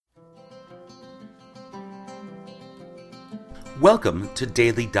Welcome to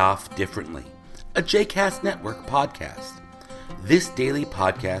Daily Daf Differently, a JCast Network podcast. This daily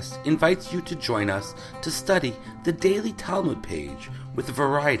podcast invites you to join us to study the daily Talmud page with a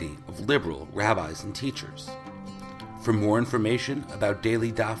variety of liberal rabbis and teachers. For more information about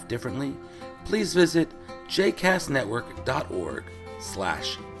Daily Daf Differently, please visit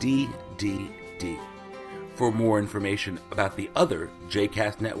jcastnetwork.org/DDD. For more information about the other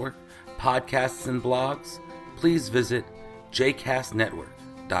JCast Network podcasts and blogs, please visit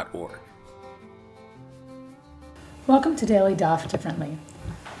jcastnetwork.org. Welcome to Daily Daf Differently.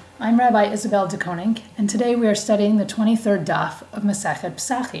 I'm Rabbi Isabel DeKoning, and today we are studying the 23rd daf of Masechet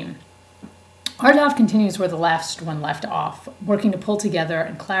Pesachim. Our daf continues where the last one left off, working to pull together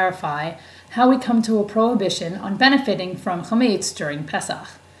and clarify how we come to a prohibition on benefiting from chametz during Pesach.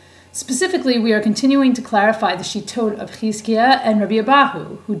 Specifically, we are continuing to clarify the shitot of Chizkiah and Rabbi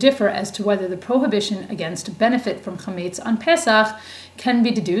Abahu, who differ as to whether the prohibition against benefit from chametz on Pesach can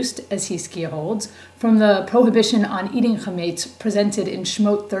be deduced, as Chizkiah holds, from the prohibition on eating chametz presented in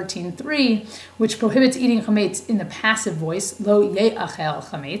Shemot 13:3, which prohibits eating chametz in the passive voice, lo ye'achel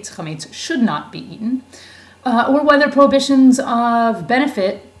chametz, chametz should not be eaten, or whether prohibitions of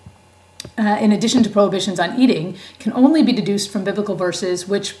benefit in addition to prohibitions on eating, can only be deduced from biblical verses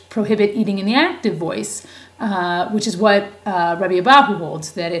which prohibit eating in the active voice, which is what Rabbi Abahu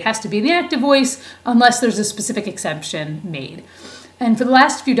holds, that it has to be in the active voice unless there's a specific exception made. And for the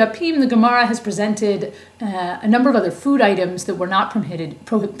last few dapim, the Gemara has presented a number of other food items that were not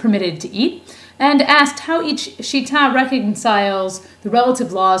permitted to eat, and asked how each shita reconciles the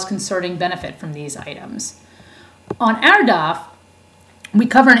relative laws concerning benefit from these items. On our daf, we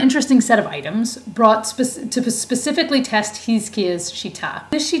cover an interesting set of items brought to specifically test Chizkiah's shita.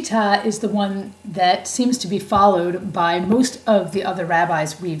 This shita is the one that seems to be followed by most of the other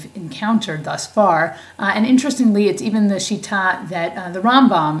rabbis we've encountered thus far. And interestingly, it's even the shita that the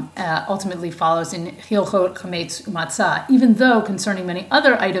Rambam ultimately follows in Hilchot Chametz Umatzah, even though concerning many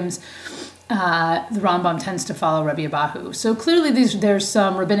other items, the Rambam tends to follow Rabbi Abahu. So clearly there's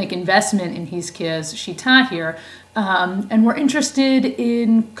some rabbinic investment in Chizkiah's shita here, and we're interested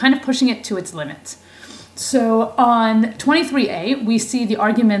in kind of pushing it to its limits. So on 23a, we see the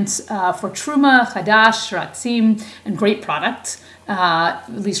arguments for Truma, Chadash, Shratzim, and great products, at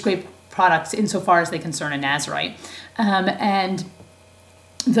least great products insofar as they concern a Nazirite. And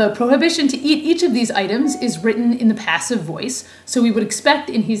the prohibition to eat each of these items is written in the passive voice, so we would expect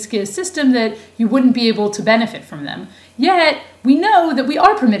in Chizkiah's system that you wouldn't be able to benefit from them. Yet, we know that we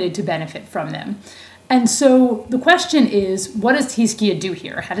are permitted to benefit from them. And so the question is, what does Chizkiah do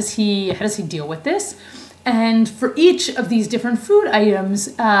here? How does he deal with this? And for each of these different food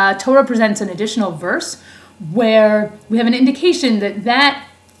items, Torah presents an additional verse where we have an indication that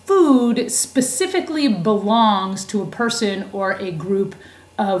food specifically belongs to a person or a group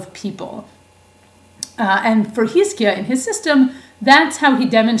of people. And for Chizkiah, in his system, that's how he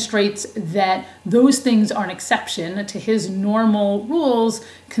demonstrates that those things are an exception to his normal rules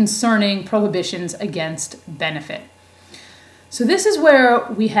concerning prohibitions against benefit. So this is where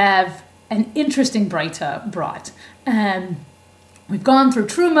we have an interesting breita brought. We've gone through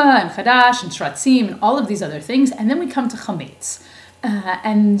Truma and Chadash and Shratzim and all of these other things, and then we come to Chametz.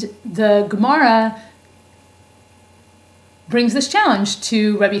 And the Gemara brings this challenge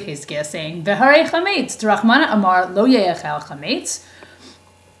to Rabbi Chizkiah, saying, "V'harei chametz, d'Rachmana amar lo ye'achel chametz."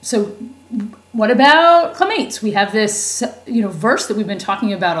 So, what about chametz? We have this, verse that we've been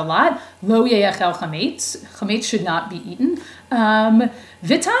talking about a lot. Lo ye'achel chametz. Chametz should not be eaten.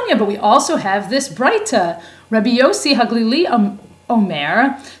 V'tanya, but we also have this breita. Rabbi Yossi Haglili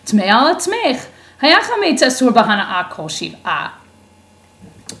omer tmei al atzmech. Haya chametz asur b'hana'ah kol shiv'ah.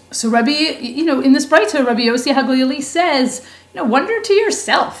 So Rabbi, in this breita, Rabbi Yossi Haglili says, wonder to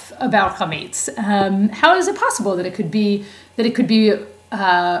yourself about chametz. How is it possible that it could be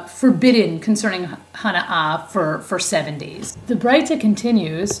forbidden concerning hana'ah for 7 days? The breita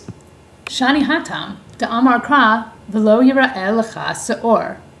continues, Shani hatam da'amar kra v'lo yira'eh lecha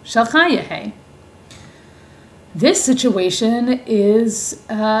se'or shalcha yehe. This situation is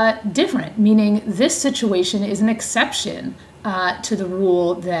different, meaning this situation is an exception to the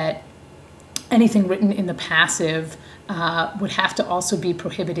rule that anything written in the passive would have to also be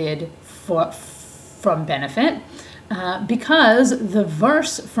prohibited from benefit, because the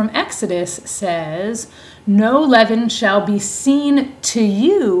verse from Exodus says, "No leaven shall be seen to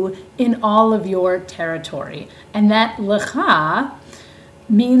you in all of your territory," and that lecha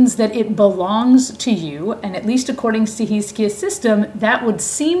means that it belongs to you, and at least according to Chizkiah's system, that would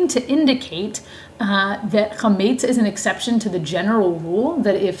seem to indicate that chametz is an exception to the general rule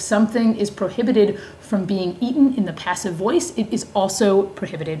that if something is prohibited from being eaten in the passive voice, it is also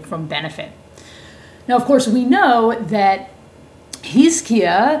prohibited from benefit. Now, of course, we know that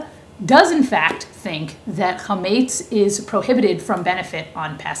Hizkiah does in fact think that chametz is prohibited from benefit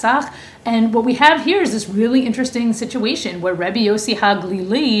on Pesach. And what we have here is this really interesting situation where Rabbi Yossi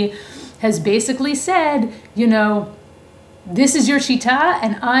HaGlili has basically said, this is your shita,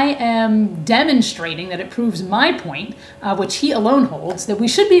 and I am demonstrating that it proves my point, which he alone holds, that we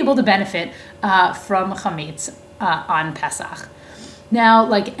should be able to benefit from chametz on Pesach. Now,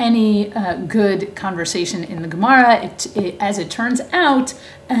 like any good conversation in the Gemara, as it turns out,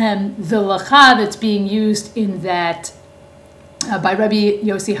 the lacha that's being used in that by Rabbi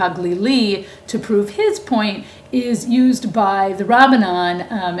Yossi HaGlili to prove his point is used by the Rabbanan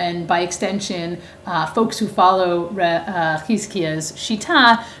and by extension folks who follow Hizkiah's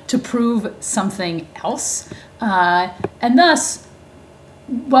shita to prove something else. And thus,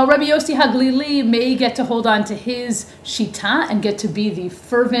 while Rabbi Yossi HaGlili may get to hold on to his shita and get to be the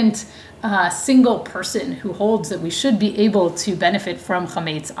fervent single person who holds that we should be able to benefit from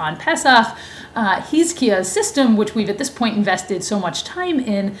chametz on Pesach, Hizkiah's system, which we've at this point invested so much time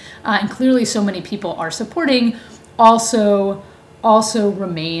in, and clearly so many people are supporting, also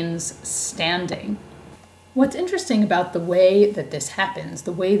remains standing. What's interesting about the way that this happens,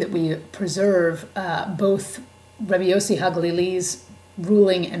 the way that we preserve both Rabbi Yossi HaGlili's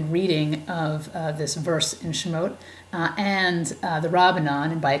ruling and reading of this verse in Shemot and the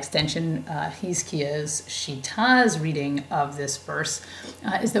Rabbanan, and by extension Hizkiah's Shita's reading of this verse,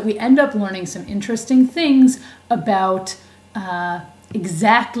 is that we end up learning some interesting things about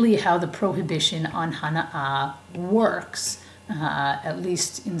exactly how the prohibition on Hana'ah works, at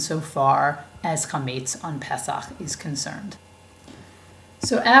least insofar as chametz on Pesach is concerned.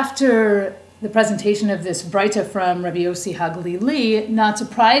 So after the presentation of this Breita from Rabbi Yossi HaGlili, not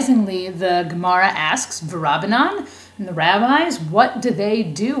surprisingly, the Gemara asks, V'Rabbanan, and the rabbis, what do they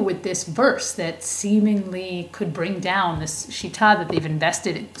do with this verse that seemingly could bring down this shita that they've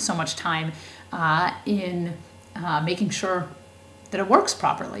invested so much time in making sure that it works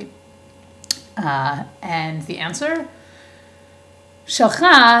properly? And the answer,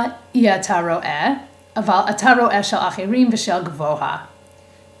 Shelcha ata ro'eh, aval ata ro'eh shel achirim v'shel gvoha.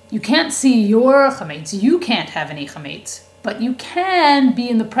 You can't see your chametz, you can't have any chametz, but you can be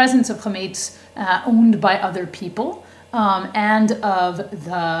in the presence of chametz owned by other people and of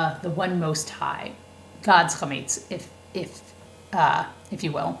the one Most High, God's chametz, if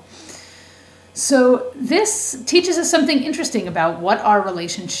you will. So this teaches us something interesting about what our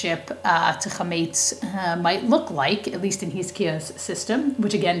relationship to chametz might look like, at least in Hizkiah's system,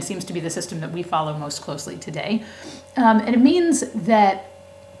 which again seems to be the system that we follow most closely today. And it means that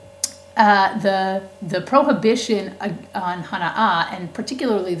the prohibition on Hana'ah, and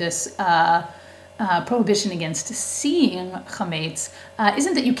particularly this prohibition against seeing chametz,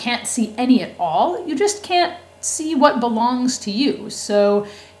 isn't that you can't see any at all. You just can't see what belongs to you. So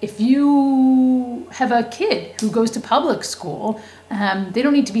if you have a kid who goes to public school, they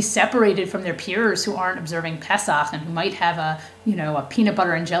don't need to be separated from their peers who aren't observing Pesach and who might have a peanut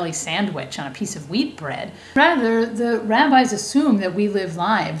butter and jelly sandwich on a piece of wheat bread. Rather, the rabbis assume that we live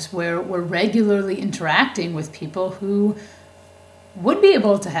lives where we're regularly interacting with people who would be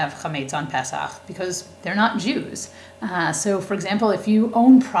able to have chametz on Pesach because they're not Jews. So, for example, if you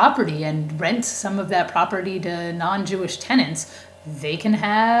own property and rent some of that property to non-Jewish tenants, they can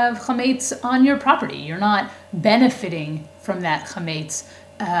have chametz on your property. You're not benefiting from that chametz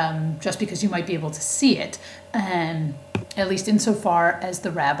just because you might be able to see it, at least insofar as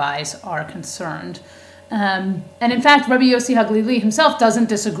the rabbis are concerned. And in fact, Rabbi Yossi HaGlili himself doesn't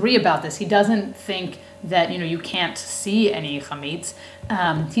disagree about this. He doesn't think that you can't see any chametz.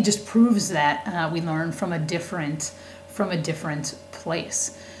 He just proves that we learn from a different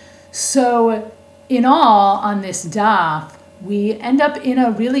place. So, in all, on this daf, we end up in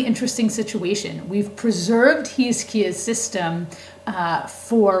a really interesting situation. We've preserved Hizkiah's system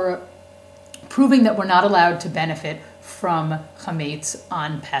for proving that we're not allowed to benefit from chametz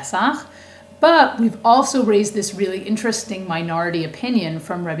on Pesach, but we've also raised this really interesting minority opinion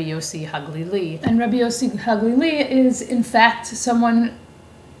from Rabbi Yossi HaGlili. And Rabbi Yossi HaGlili is, in fact, someone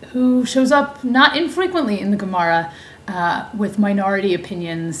who shows up not infrequently in the Gemara with minority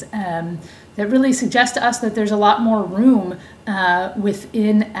opinions that really suggest to us that there's a lot more room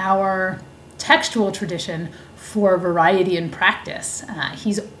within our textual tradition for variety in practice.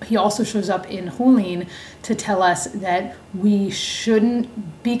 He also shows up in Hulin to tell us that we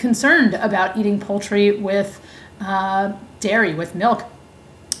shouldn't be concerned about eating poultry with dairy, with milk.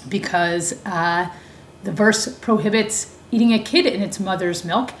 because the verse prohibits eating a kid in its mother's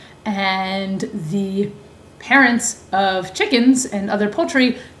milk, and the parents of chickens and other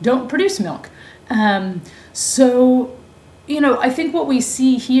poultry don't produce milk. So, I think what we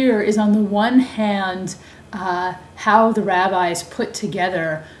see here is, on the one hand, how the rabbis put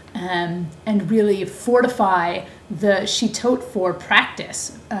together and really fortify the shitot for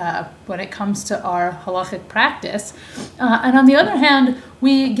practice when it comes to our halachic practice. And on the other hand,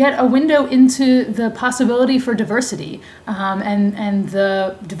 we get a window into the possibility for diversity and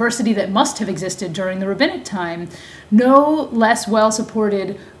the diversity that must have existed during the rabbinic time, no less well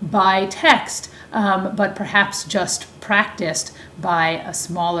supported by text, but perhaps just practiced by a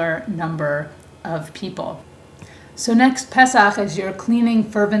smaller number of people. So next Pesach, as you're cleaning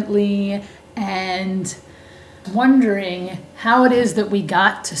fervently and wondering how it is that we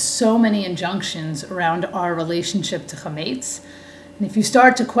got to so many injunctions around our relationship to chametz, and if you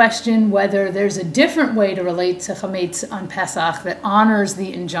start to question whether there's a different way to relate to chametz on Pesach that honors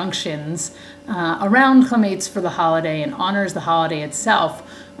the injunctions around chametz for the holiday and honors the holiday itself,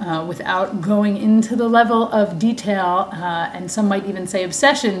 without going into the level of detail, and some might even say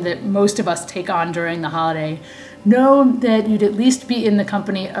obsession, that most of us take on during the holiday, know that you'd at least be in the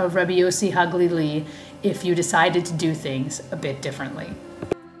company of Rabbi Yossi Haglili if you decided to do things a bit differently.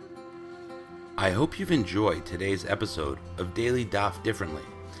 I hope you've enjoyed today's episode of Daily Daf Differently,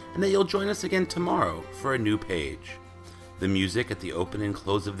 and that you'll join us again tomorrow for a new page. The music at the open and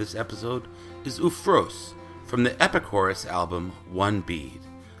close of this episode is Ufros from the Epicurus album One Bead,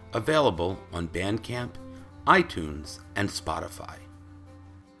 available on Bandcamp, iTunes, and Spotify.